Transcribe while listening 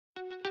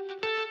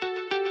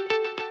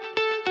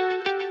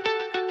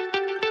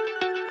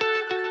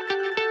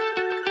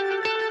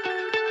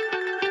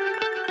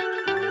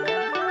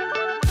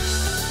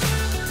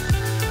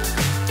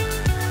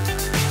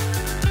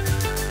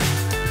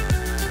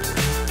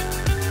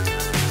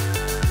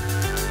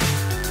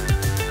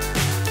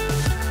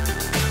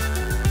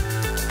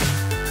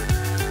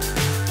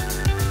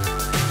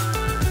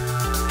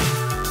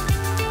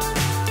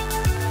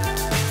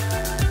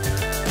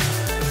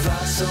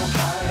So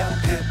high I'm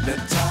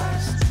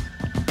hypnotized.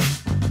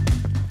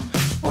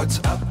 What's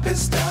up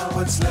is down,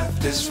 what's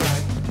left is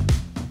right.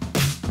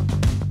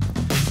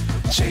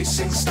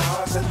 Chasing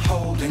stars and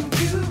holding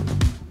you.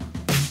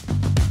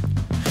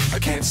 I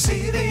can't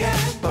see the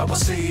end, but we'll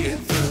see it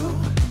through.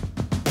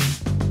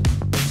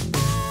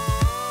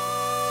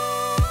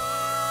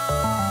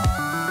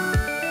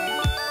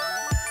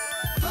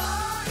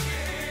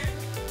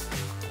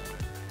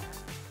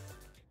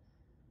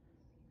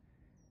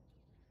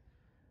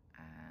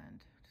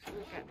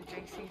 Get the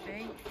JCB.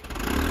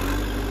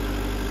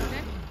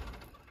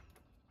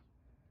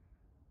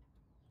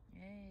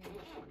 Yay.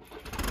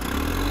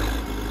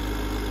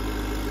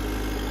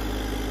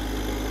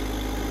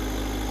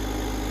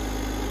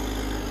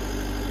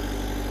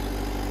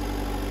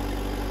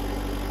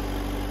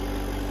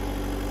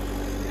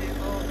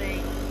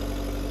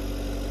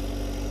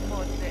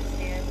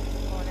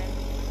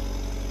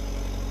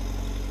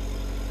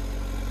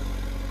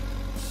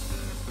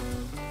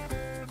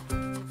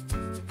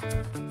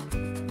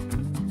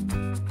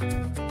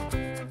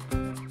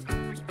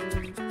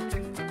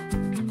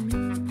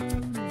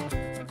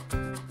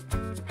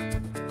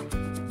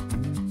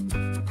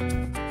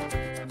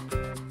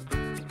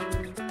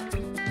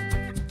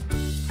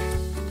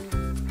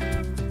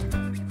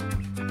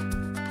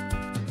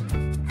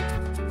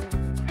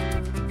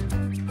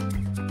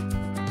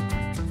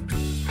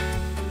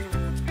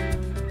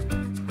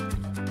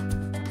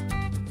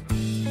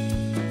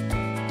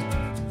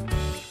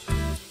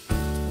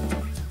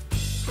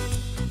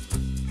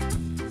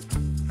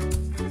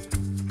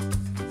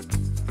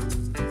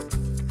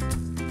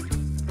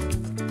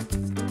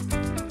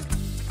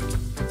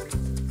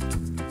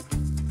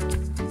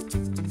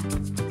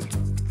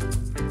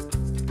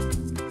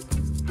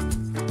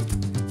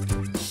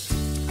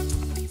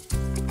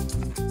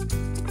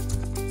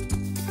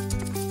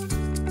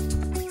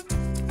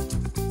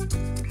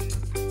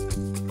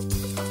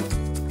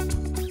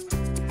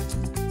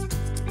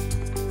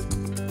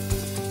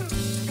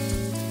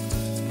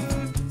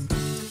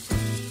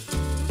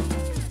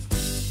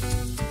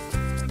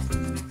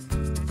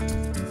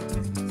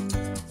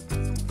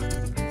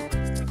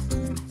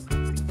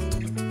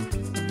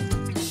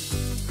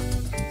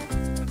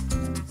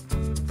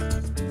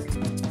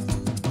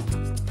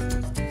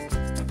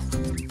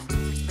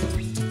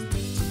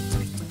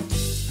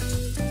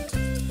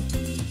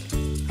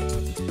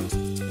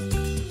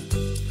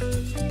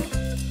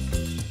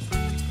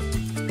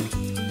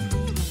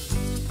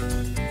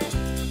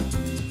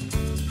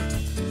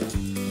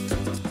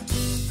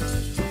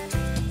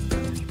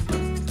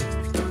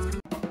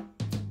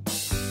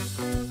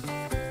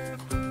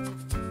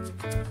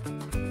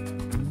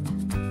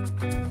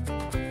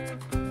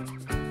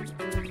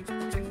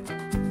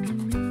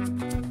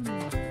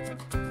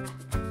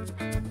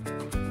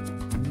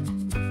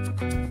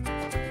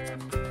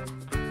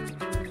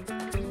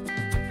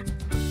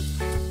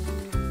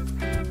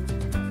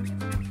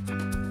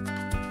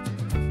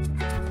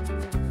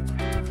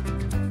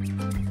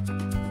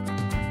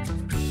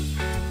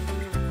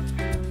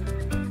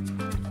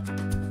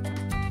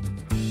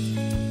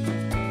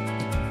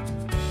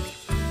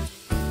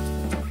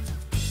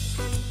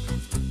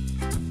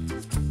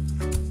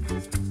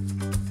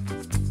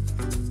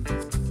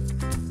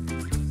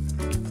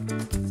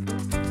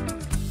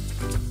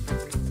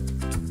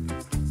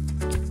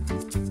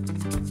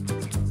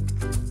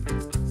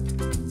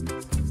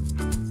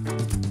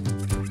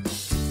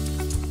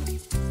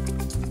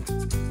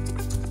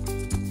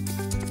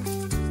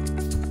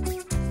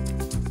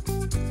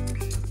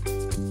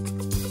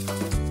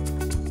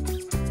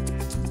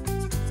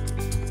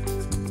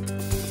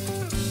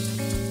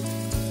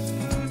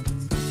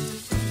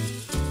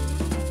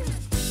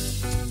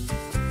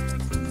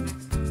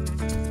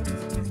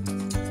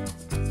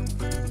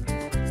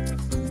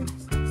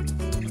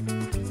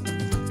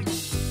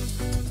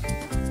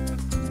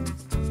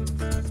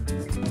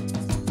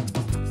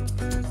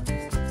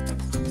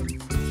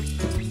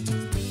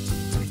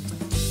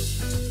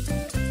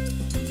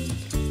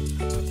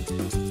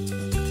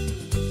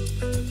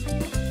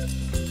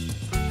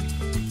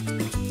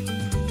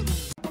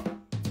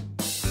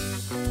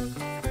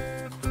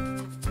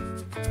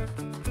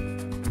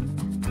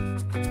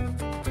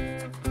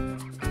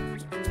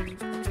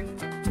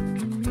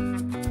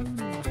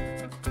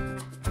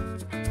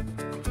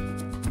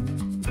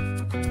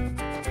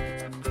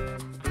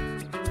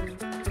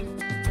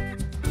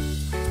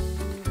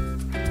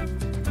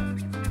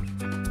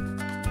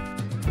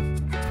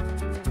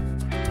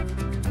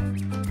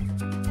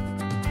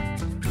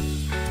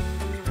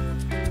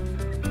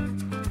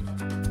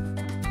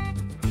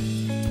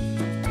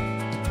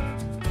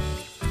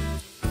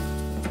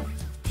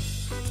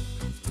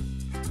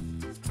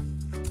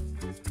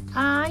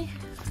 Hi,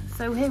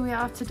 so here we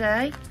are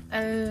today.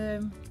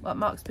 What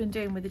Mark's been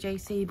doing with the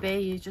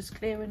JCB is just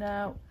clearing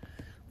out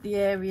the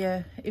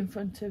area in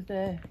front of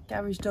the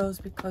garage doors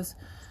because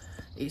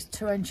it's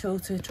torrential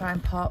to try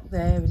and park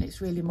there and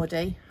it's really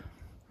muddy.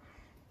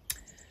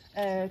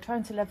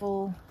 Trying to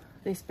level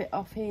this bit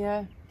off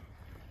here,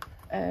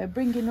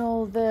 bringing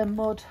all the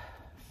mud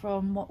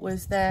from what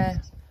was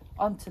there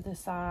onto the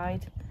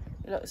side.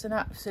 It looks an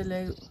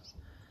absolute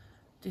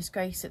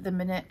disgrace at the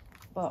minute,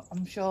 but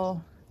I'm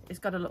sure it's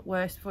got to look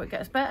worse before it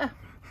gets better.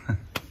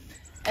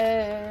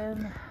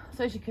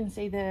 So as you can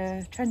see,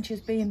 the trench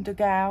is being dug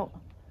out,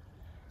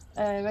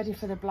 ready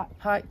for the black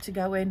pipe to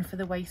go in for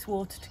the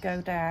wastewater to go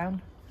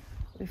down.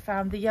 We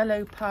found the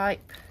yellow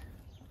pipe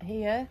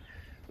here,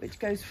 which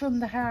goes from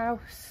the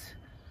house,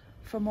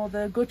 from all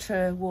the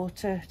gutter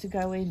water to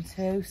go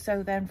into.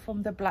 So then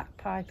from the black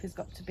pipe has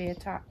got to be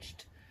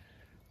attached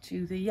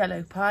to the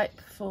yellow pipe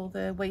for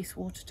the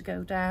wastewater to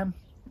go down.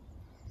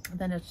 And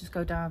then it'll just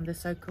go down the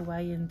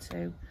soakaway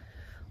into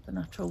the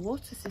natural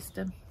water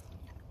system.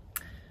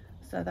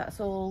 So that's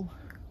all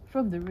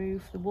from the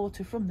roof, the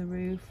water from the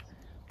roof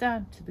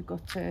down to the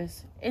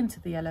gutters, into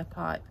the yellow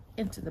pipe,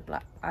 into the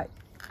black pipe,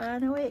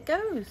 and away it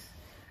goes.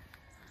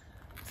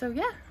 So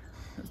yeah,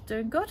 it's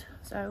doing good.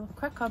 So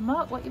crack on,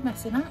 Mark, what are you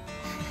messing at?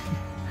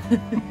 Go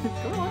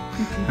on.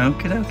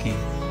 Okie dokie,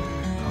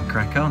 I'll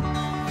crack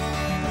on.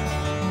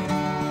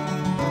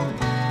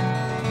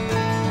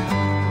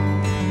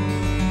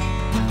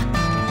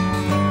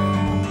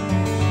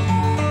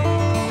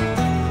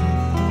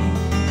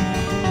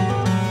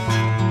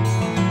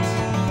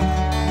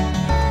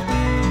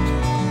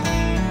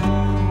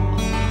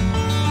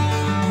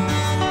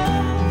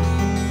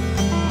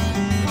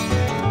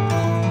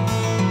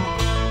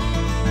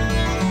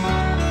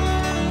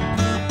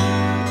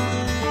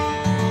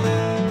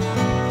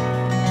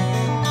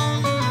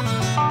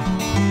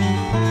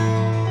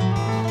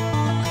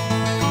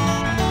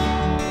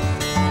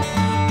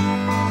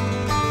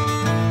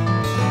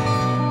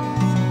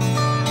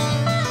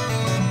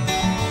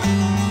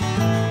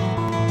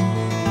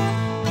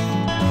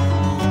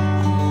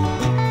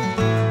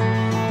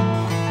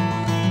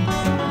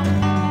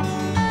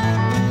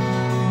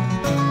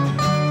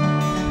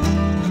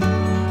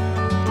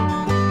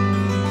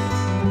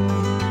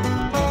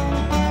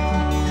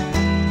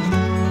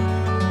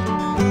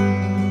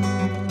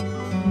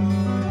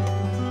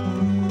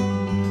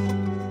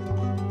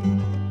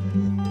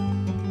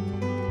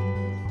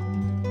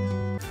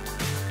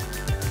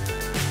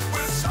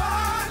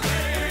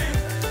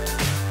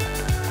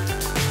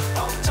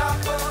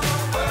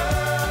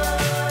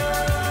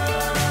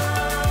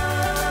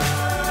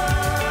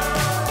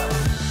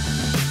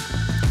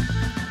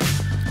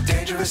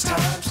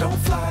 Times don't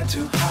fly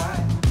too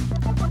high.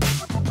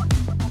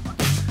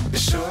 Be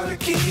sure to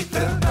keep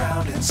the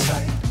ground in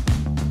sight.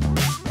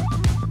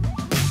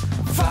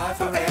 Fly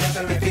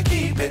forever if you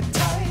keep it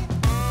tight.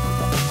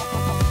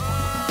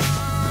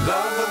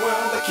 Love the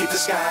world but keep the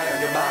sky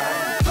on your mind.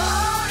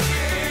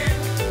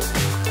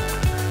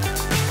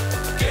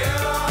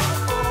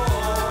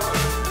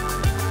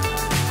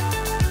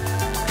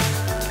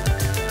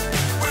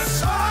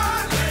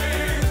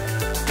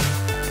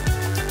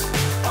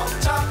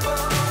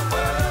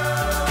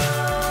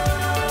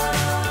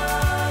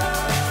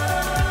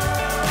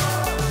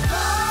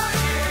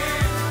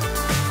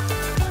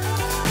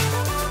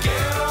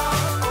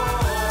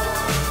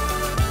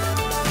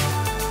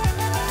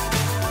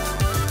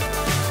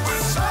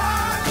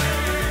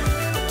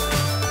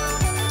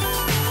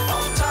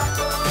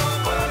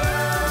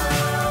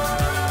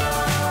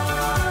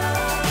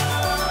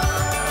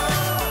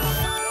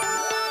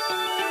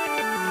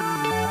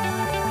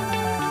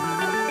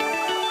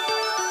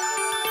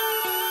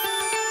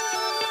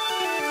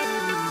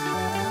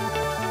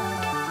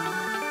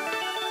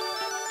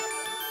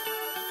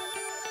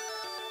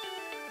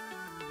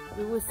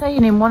 We were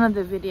saying in one of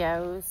the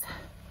videos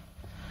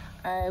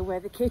where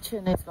the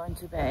kitchen is going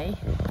to be.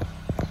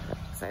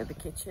 So the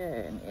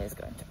kitchen is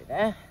going to be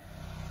there.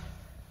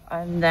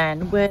 And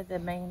then where the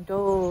main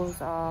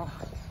doors are,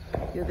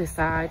 the other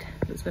side,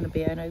 there's going to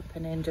be an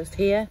opening just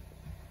here.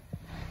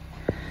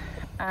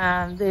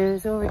 And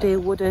there's already a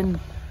wooden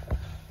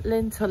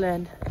lintel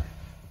in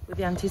with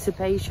the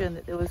anticipation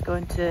that there was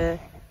going to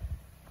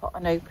put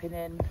an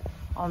opening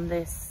on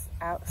this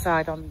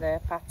outside on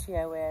the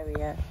patio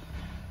area.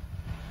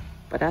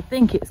 But I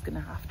think it's going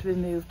to have to be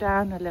moved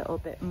down a little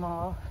bit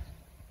more.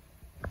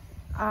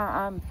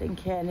 I'm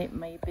thinking it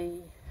may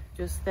be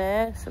just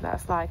there, so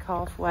that's like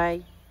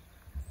halfway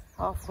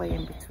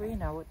in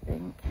between, I would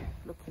think,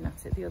 looking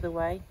at it the other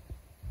way.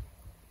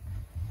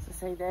 So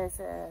say there's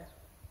a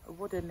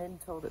wooden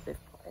lintel that they've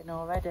put in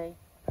already.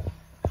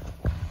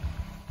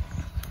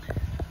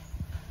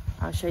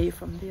 I'll show you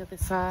from the other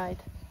side.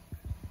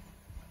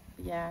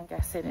 But yeah, I'm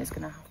guessing it's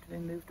going to have to be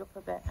moved up a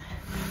bit.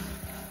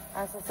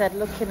 As I said,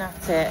 looking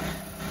at it,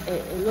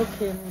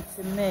 looking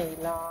to me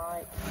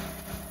like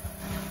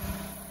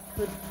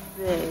could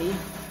be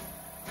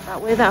that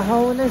where that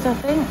hole is, I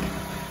think,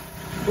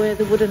 where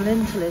the wooden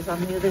lintel is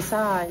on the other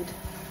side.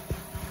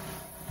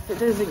 So it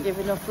doesn't give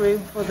enough room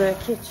for the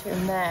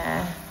kitchen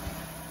there.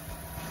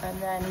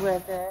 And then where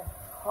the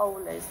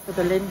hole is for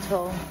the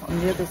lintel on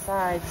the other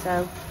side.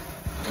 So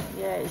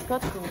yeah, it's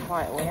got to come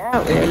quite a way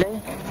out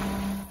really.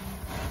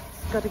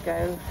 It's got to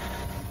go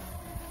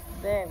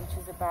there, which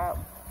is about,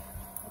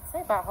 I'd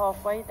say about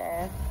halfway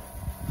there,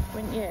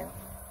 wouldn't you?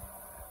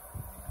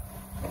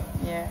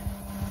 Yeah,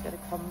 it's got to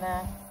come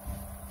there.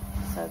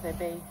 So there'd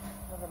be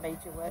another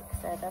major works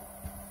there then.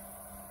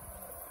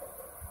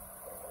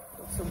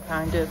 Some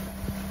kind of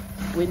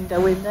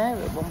window in there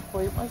at one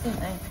point, wasn't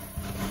there?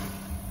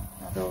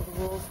 Had all the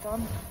walls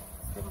done,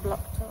 it's been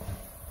blocked up.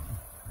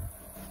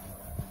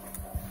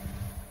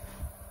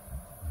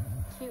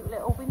 Cute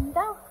little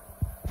window.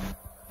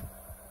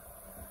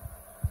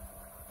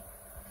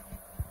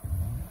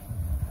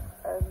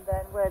 And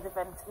then where the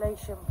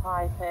ventilation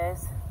pipe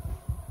is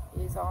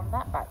on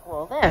that back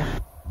wall there.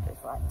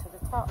 Goes right to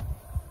the top.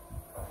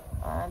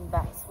 And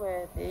that's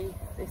where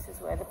this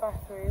is where the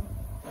bathroom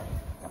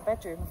and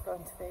bedroom is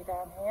going to be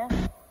down here.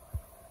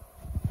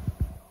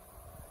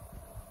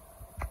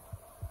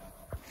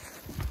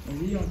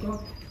 Oui,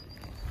 encore.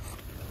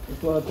 Et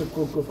toi, te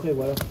coffret,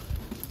 voilà.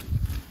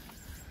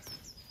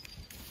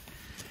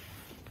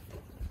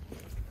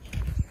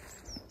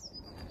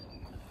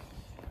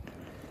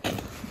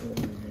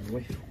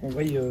 Ouais, on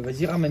voit,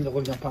 vas-y, ramène,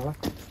 reviens par là.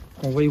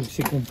 On voit où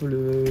c'est qu'on peut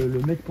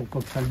le mettre pour pas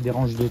que ça le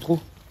dérange de trop.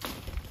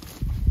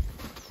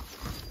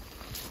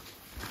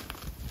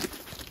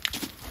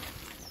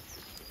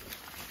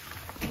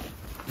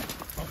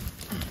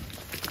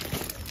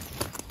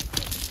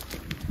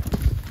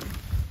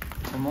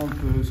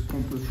 Ce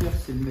qu'on peut faire,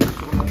 c'est le mettre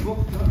sur la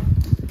porte là.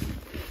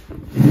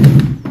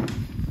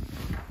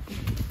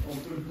 On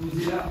peut le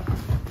poser là.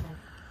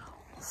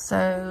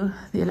 So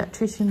the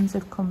electricians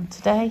have come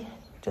today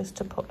just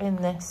to put in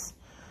this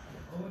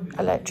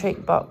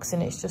electric box,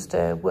 and it's just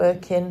a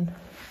working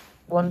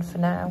one for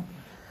now,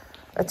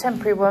 a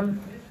temporary one,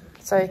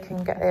 so you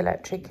can get the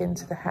electric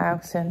into the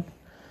house and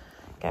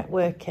get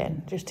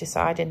working. Just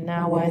deciding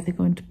now where they're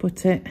going to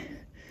put it.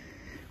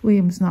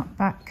 William's not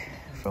back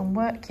from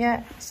work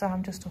yet, so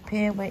I'm just up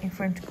here waiting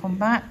for him to come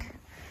back,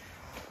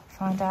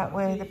 find out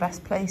where the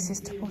best place is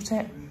to put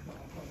it.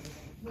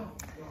 Well,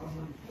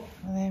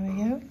 there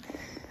we go.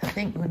 I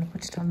think we're going to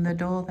put it on the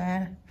door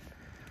there,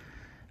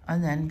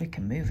 and then we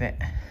can move it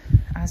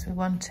as we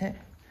want it.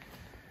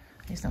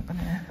 He's not going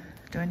to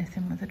do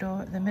anything with the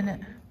door at the minute.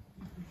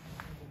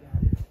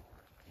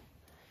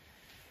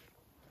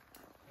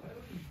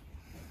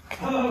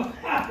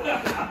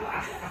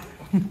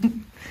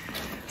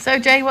 So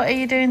Jay, what are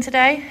you doing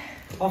today?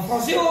 En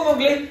français ou en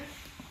anglais?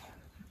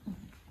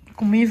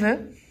 Comme il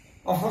veut.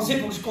 En français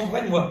pour que je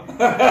comprenne moi.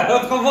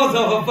 Autrement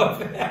ça va pas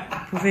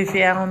faire. Vous pouvez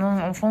faire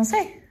en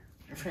français?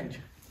 French.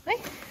 Oui.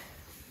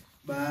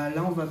 Bah,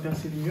 là, on va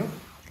percer le mur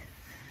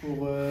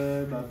pour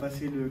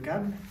passer le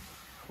câble,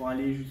 pour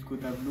aller jusqu'au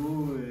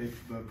tableau et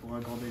puis, pour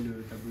raccorder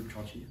le tableau de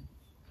chantier.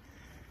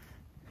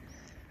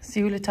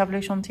 C'est où le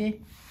tableau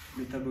chantier?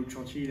 Le tableau de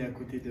chantier, il est à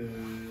côté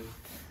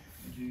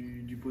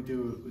du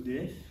poteau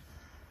EDF.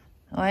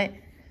 Ouais.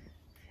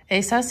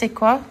 Et ça, c'est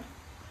quoi?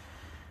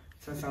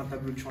 Ça, c'est un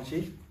tableau de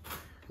chantier.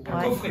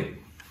 Un coffret.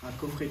 Un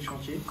coffret de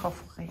chantier.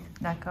 Coffret,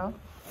 d'accord.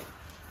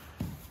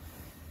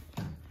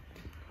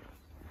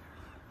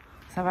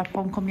 Ça va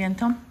prendre combien de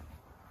temps?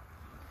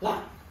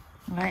 Là?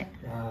 Ouais.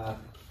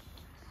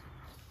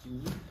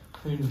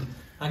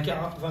 Un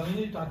quart, 20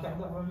 minutes, un quart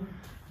d'heure, 20 minutes.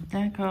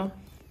 D'accord.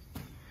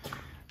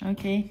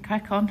 Ok,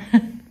 crack on.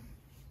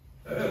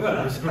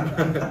 Voilà.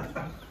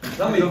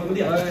 Non mais il faut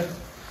dire.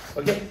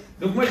 Ok.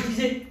 Donc moi je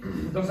disais,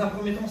 dans un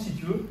premier temps, si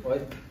tu veux,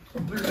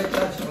 on peut le mettre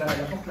là sur la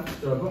porte là.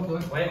 Sur la porte, ouais.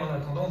 Ouais, en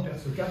attendant on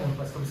perce le câble, on le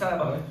passe comme ça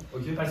là-bas.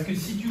 Ok. Parce que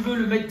si tu veux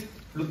le mettre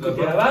l'autre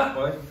côté là-bas,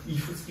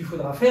 ce qu'il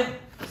faudra faire,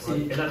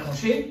 c'est la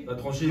trancher,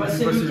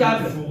 passer le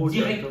câble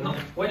directement.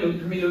 Ouais,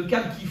 mais le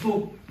câble qu'il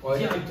faut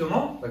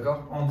directement,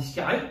 en 10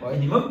 carrés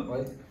minimum.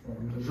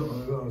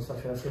 Ça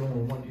fait assez long,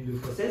 au moins du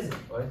 2x16.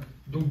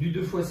 Donc du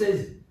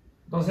 2x16.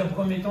 Dans un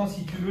premier temps,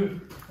 si tu veux,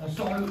 on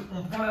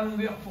prend la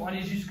longueur pour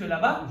aller jusque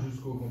là-bas.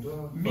 Jusqu'au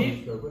comptoir.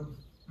 Mais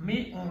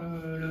on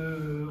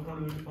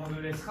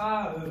le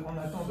laissera en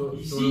attendant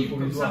ici,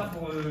 comme ça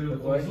pour le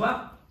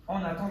provisoire,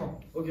 en attendant.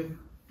 Ok.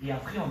 Et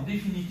après, en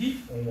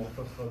définitif, on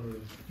repassera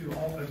le.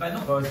 Bah non,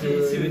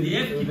 c'est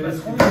EDF qui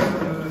passeront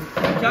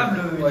le câble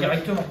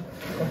directement.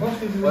 Tu comprends ce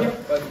que je veux dire?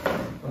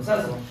 Comme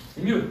ça,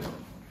 c'est mieux.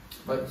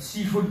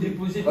 S'il faut le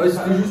déposer.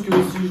 C'est juste que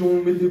si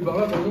on mettait par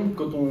là, par exemple,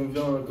 quand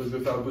je vais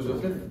faire un peu de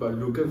fenêtre, le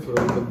local va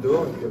le mettre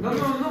dehors. Et puis après,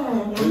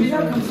 non, on le met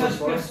là, comme ça,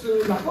 je perce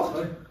la porte.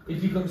 Et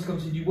puis, comme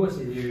c'est du bois,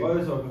 c'est.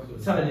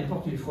 Ça, les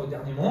portes, tu les feras au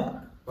dernier moment.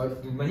 De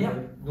toute manière.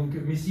 Donc,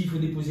 mais s'il faut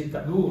déposer le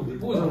tableau, on le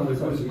dépose.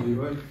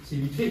 C'est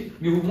vite fait.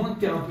 Mais au moins que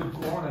tu aies un peu de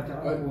courant à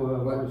l'intérieur pour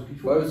voir ce qu'il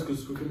faut. Parce que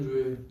ce week-end, je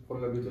vais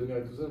prendre la bétonnière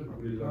et tout ça.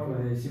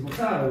 C'est pour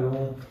ça,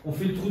 on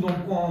fait le trou dans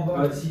le coin en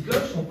bas à 6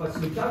 cloches, on passe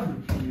le câble,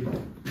 et puis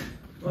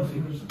on fait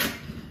comme ça.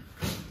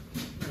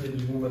 Il y a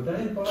du bon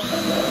matériel par là.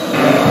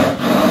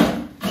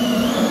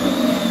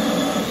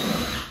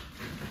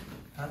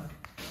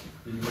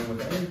 Il y a du bon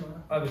matériel par là.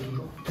 Ah, mais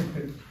toujours.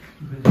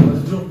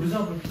 C'est toujours plus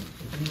simple.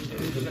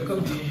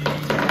 Jacob,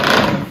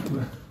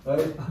 Ouais.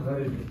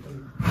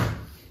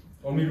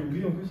 En 1000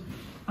 oublis en plus.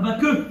 ah bah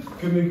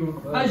Que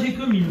mégo. Ouais. Ah, j'ai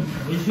que 1000.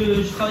 Et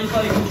je travaille pas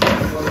avec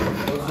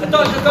vous.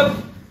 Attends, Jacob.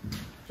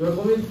 Tu vas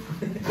trop vite.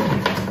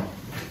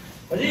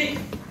 Vas-y.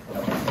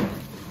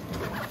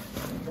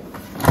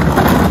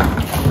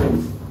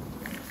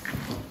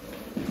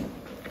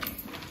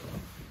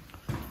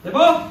 C'est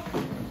bon?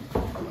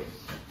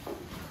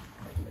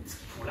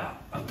 Voilà.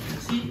 Hop,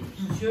 merci,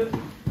 monsieur.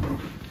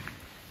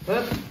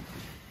 Hop.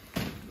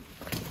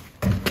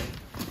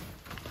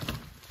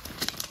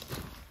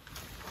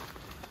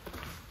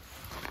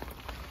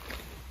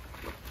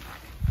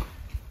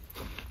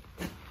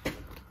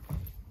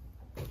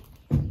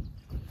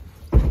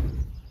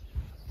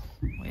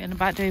 What are you on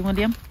about doing,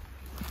 William?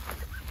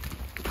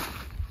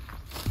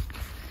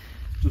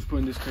 Just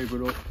putting this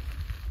cable up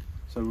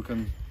so we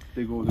can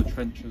dig all the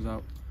trenches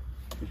out.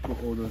 We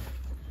put all the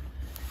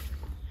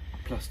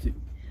plastic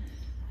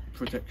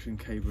protection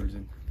cables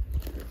in.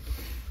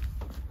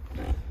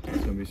 It's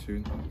gonna be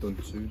soon, done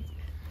soon.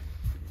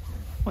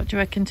 What do you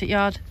reckon to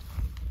yard?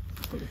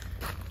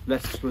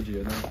 Less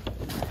sludgier now.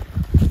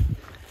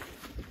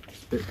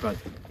 It's a bit bad.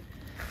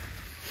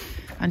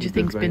 And your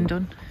thing's been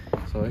done?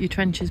 Sorry? Your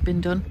trench has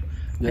been done?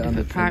 Yeah, Ready and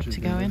for the the pipe trench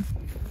to has go been in?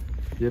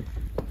 Yep.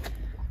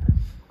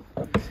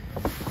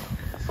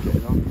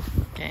 Getting on.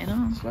 Getting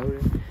on. Slowly.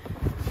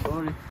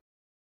 Slowly.